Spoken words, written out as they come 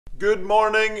Good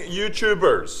morning,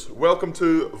 YouTubers. Welcome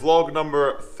to vlog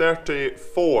number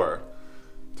 34.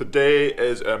 Today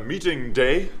is a meeting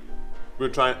day. We're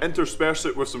going to try and intersperse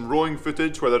it with some rowing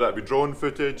footage, whether that be drone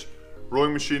footage,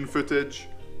 rowing machine footage,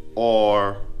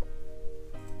 or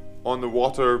on the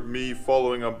water, me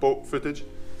following a boat footage.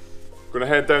 Going to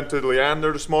head down to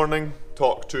Leander this morning,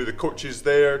 talk to the coaches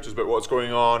there, just about what's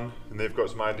going on, and they've got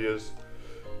some ideas.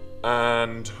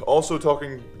 And also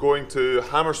going to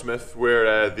Hammersmith,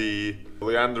 where the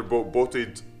Leander boat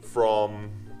boated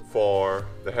for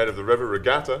the head of the river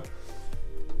regatta.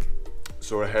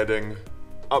 So we're heading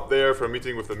up there for a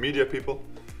meeting with the media people.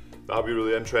 That'll be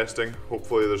really interesting.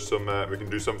 Hopefully there's some we can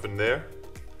do something there.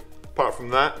 Apart from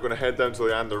that, I'm going to head down to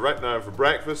Leander right now for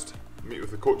breakfast, meet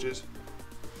with the coaches.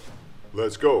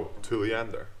 Let's go to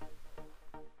Leander.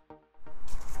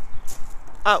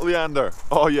 At Leander.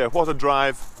 Oh yeah, what a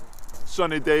drive.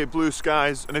 Sunny day, blue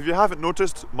skies, and if you haven't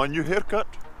noticed, my new haircut.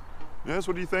 Yes,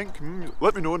 what do you think?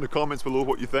 Let me know in the comments below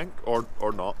what you think, or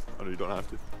not. I know you don't have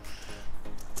to.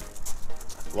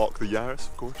 Lock the Yaris,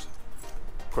 of course.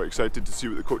 Quite excited to see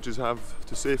what the coaches have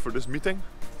to say for this meeting.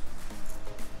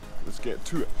 Let's get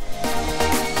to it.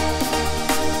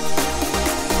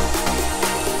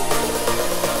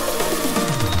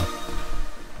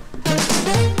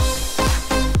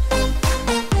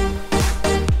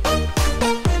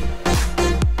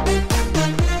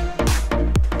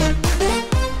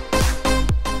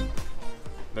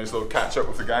 Nice little catch up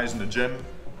with the guys in the gym,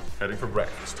 heading for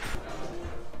breakfast.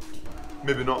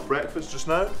 Maybe not breakfast just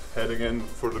now, heading in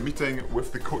for the meeting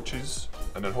with the coaches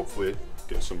and then hopefully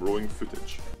get some rowing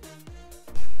footage.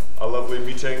 A lovely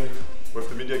meeting with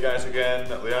the media guys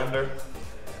again at Leander.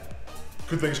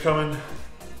 Good things coming.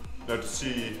 Now to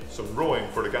see some rowing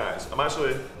for the guys. I'm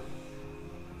actually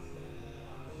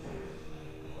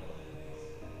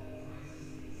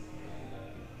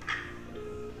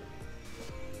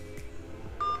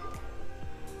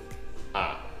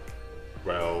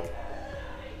well,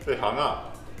 they hung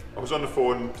up. I was on the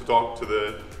phone to talk to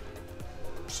the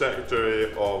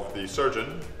secretary of the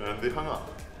surgeon and they hung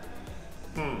up.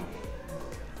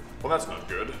 Well, that's not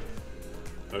good.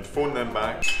 I'd phone them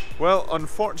back. Well,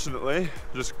 unfortunately,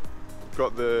 just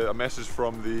got a message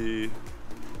from the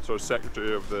sort of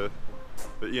secretary of the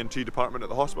ENT department at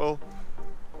the hospital.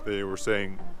 They were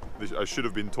saying I should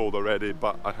have been told already,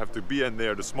 but I have to be in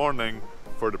there this morning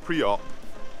for the pre-op. It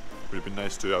would have been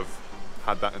nice to have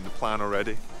had that in the plan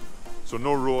already. So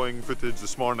no rowing footage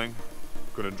this morning.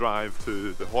 Going to drive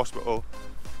to the hospital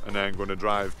and then going to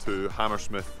drive to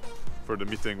Hammersmith for the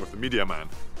meeting with the media man.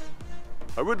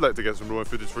 I would like to get some rowing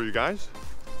footage for you guys.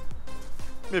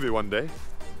 Maybe one day.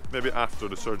 Maybe after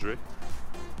the surgery.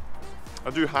 I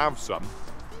do have some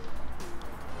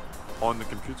on the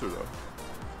computer though.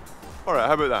 Alright,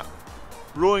 how about that?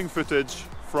 Rowing footage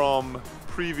from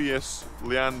previous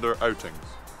Leander outings.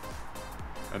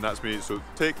 And that's me, so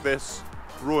take this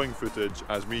rowing footage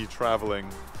as me travelling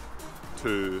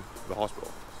to the hospital.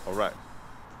 Alright,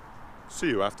 see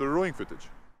you after the rowing footage.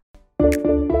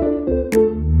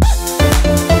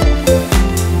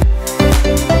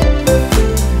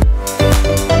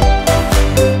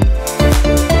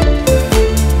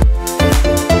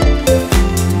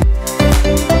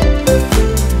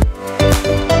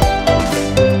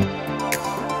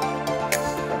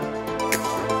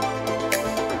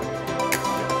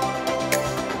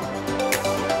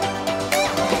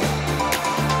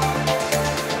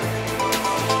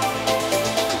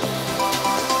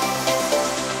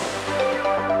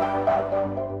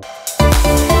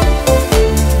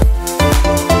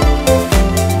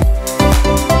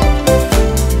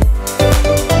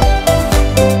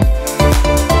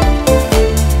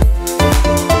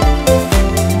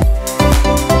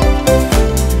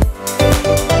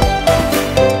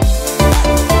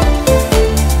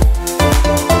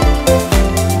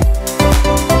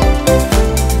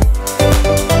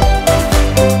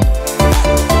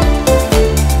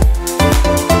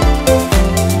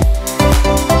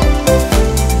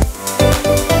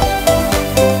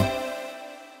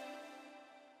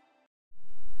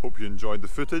 Hope you enjoyed the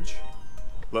footage.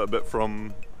 A little bit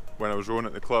from when I was rowing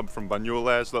at the club from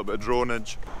Bagnoles, a little bit of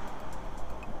dronage.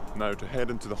 Now to head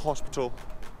into the hospital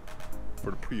for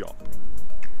the pre-op.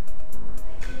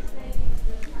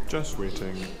 Just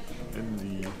waiting in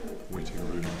the waiting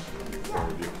room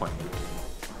for the appointment.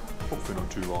 Hopefully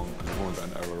not too long, because I've only got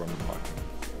an hour on the clock.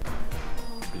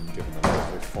 Been given a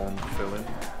lovely form to fill in.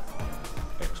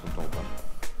 Excellent, all done.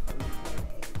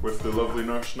 With the lovely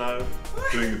nurse now,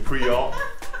 doing the pre-op.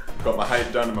 Got my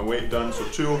height done and my weight done, so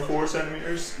 204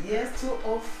 centimeters. Yes,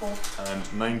 204. And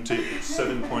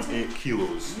 97.8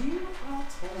 kilos. You are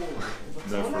tall.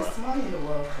 The No, tallest man in the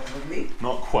world, probably.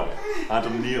 Not quite.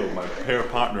 Adam Neal, my pair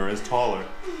partner, is taller.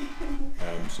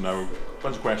 So now, a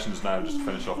bunch of questions now just to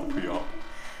finish off the pre-op.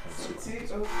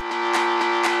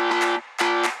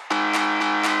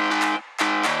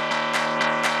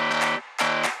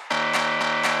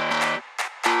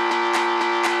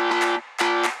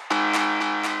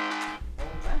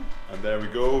 And there we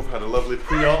go, we've had a lovely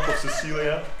pre-op with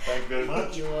Cecilia. Thank you very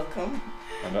much. You're welcome.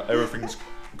 And everything's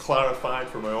clarified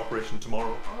for my operation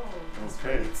tomorrow. Oh, that's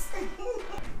okay. great.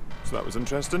 So that was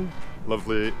interesting.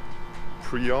 Lovely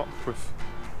pre-op with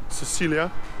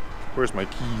Cecilia. Where's my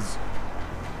keys?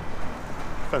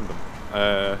 Found them.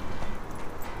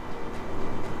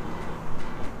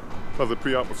 Lovely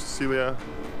pre-op with Cecilia.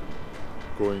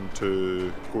 Going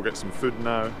to go get some food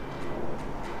now.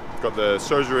 Got the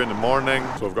surgery in the morning,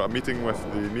 so I've got a meeting with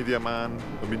the media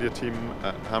team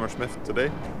at Hammersmith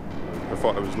today. I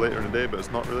thought it was later in the day, but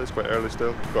it's not really, it's quite early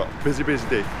still. Got a busy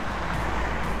day.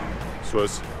 So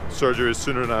surgery is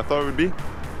sooner than I thought it would be. So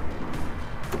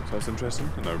that's interesting.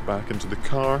 And now we're back into the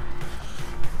car.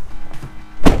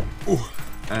 Oh,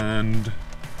 and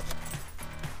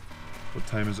what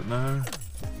time is it now?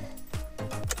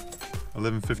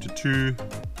 11:52.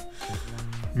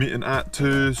 Meeting at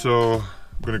 2, so I'm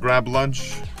gonna grab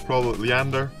lunch, probably at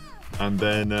Leander, and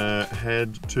then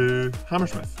head to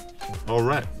Hammersmith.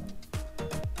 Alright.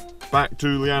 Back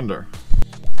to Leander.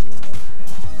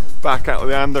 Back at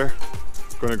Leander.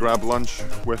 Gonna grab lunch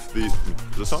with the... Is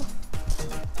this on?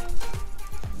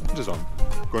 It is on.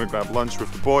 Gonna grab lunch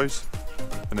with the boys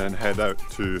and then head out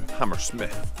to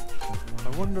Hammersmith. I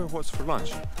wonder what's for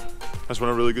lunch. That's one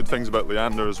of the really good things about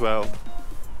Leander as well.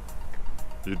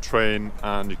 You train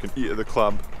and you can eat at the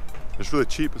club. It's really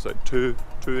cheap, it's like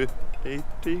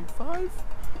 $2.85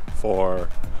 for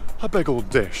a big old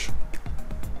dish.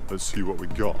 Let's see what we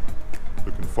got.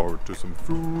 Looking forward to some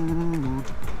food.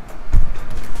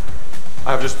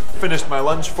 I've just finished my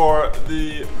lunch for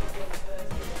the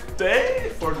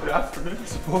day, for the afternoon I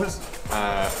suppose.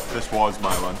 This was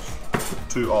my lunch.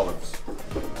 2 olives.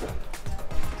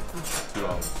 2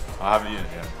 olives. I haven't eaten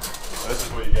it yet. This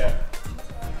is what you get.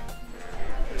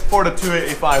 For the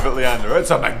 $2.85 at Leander.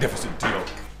 It's a magnificent deal.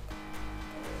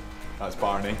 That's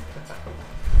Barney.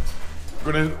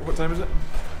 What time is it?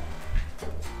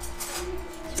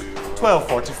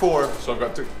 12:44. So I've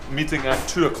got a meeting at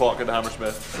 2 o'clock at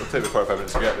Hammersmith. It'll take me 45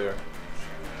 minutes to get there.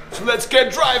 So let's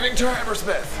get driving to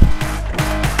Hammersmith.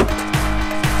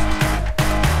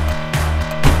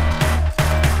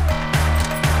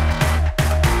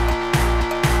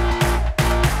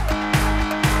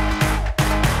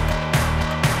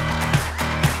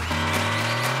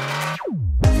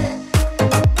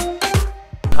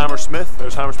 Hammersmith,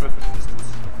 there's Hammersmith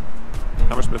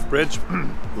Bridge.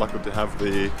 Lucky to have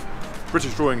the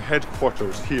British Rowing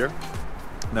headquarters here.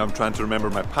 Now I'm trying to remember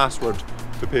my password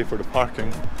to pay for the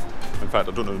parking. In fact,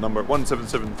 I don't know the number.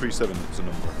 17737 is the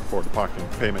number for the parking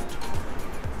payment.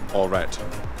 Alright.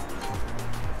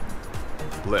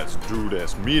 Let's do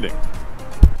this meeting.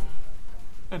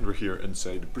 And we're here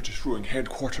inside British Rowing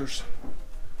headquarters.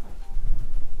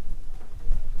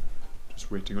 Just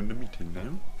waiting on the meeting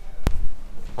now.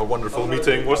 A wonderful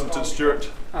meeting, wasn't it, Stuart?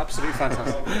 Absolutely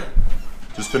fantastic.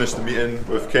 Just finished the meeting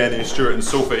with Kenny, Stuart and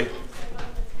Sophie.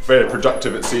 Very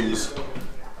productive it seems.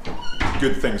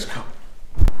 Good things come.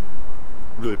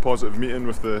 Really positive meeting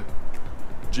with the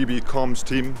GB Comms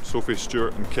team, Sophie,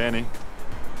 Stuart and Kenny.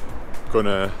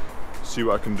 Gonna see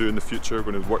what I can do in the future,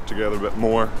 gonna work together a bit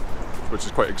more, which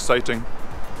is quite exciting.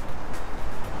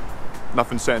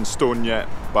 Nothing set in stone yet,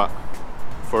 but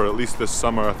for at least this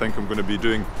summer I think I'm gonna be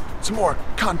doing some more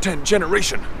content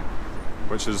generation,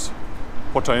 which is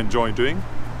what I enjoy doing.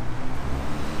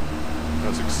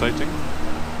 That's exciting.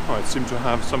 Oh, I seem to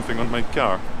have something on my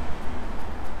car.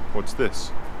 What's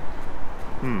this?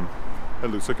 It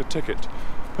looks like a ticket.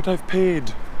 But I've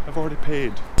paid. I've already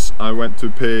paid. I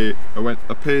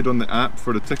paid on the app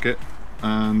for the ticket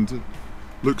and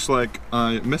looks like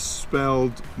I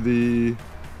misspelled my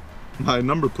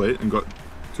number plate and got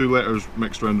 2 letters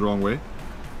mixed around the wrong way.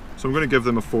 So I'm going to give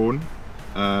them a phone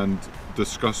and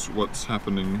discuss what's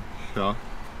happening here,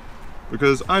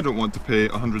 because I don't want to pay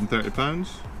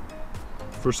 £130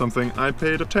 for something I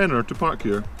paid a tenner to park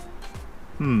here.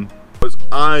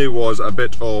 I was a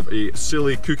bit of a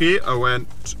silly cookie. I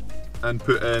went and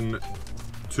put in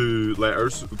 2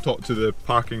 letters, talked to the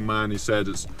parking man. He said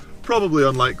it's probably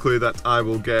unlikely that I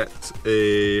will get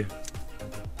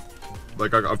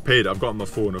I've gotten my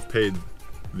phone, I've paid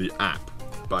the app,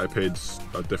 but I paid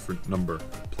a different number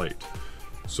plate.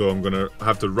 So I'm gonna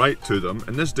have to write to them.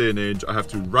 In this day and age, I have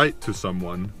to write to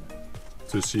someone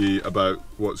to see about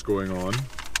what's going on,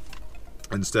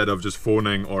 instead of just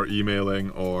phoning or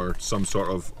emailing or some sort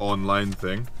of online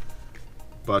thing.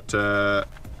 But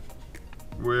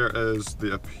where is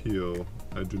the appeal?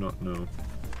 I do not know.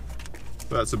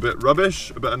 That's a bit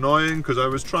rubbish, a bit annoying, because I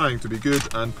was trying to be good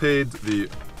and paid the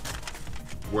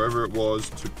wherever it was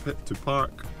to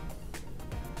park.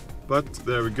 But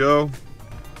there we go.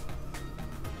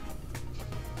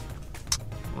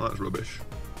 Well, that's rubbish.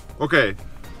 Okay,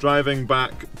 driving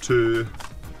back to...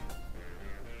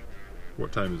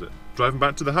 What time is it? Driving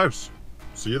back to the house.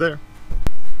 See you there.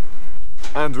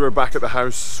 And we're back at the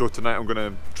house, so tonight I'm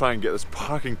gonna try and get this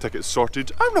parking ticket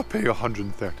sorted. I'm not paying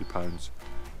 £130,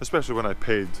 especially when I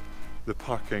paid the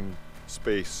parking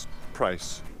space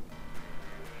price.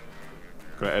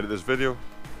 Gonna edit this video,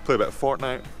 play a bit of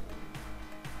Fortnite.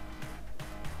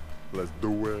 Let's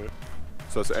do it.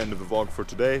 So that's the end of the vlog for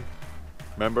today.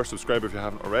 Remember, subscribe if you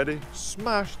haven't already.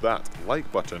 Smash that like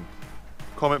button.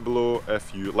 Comment below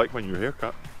if you like my new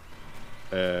haircut.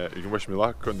 You can wish me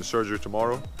luck on the surgery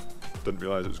tomorrow. Didn't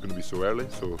realise it was going to be so early,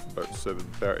 so about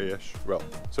 7:30ish. Well,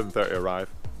 7:30 arrive.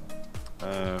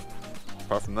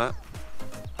 Apart from that,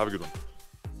 have a good one.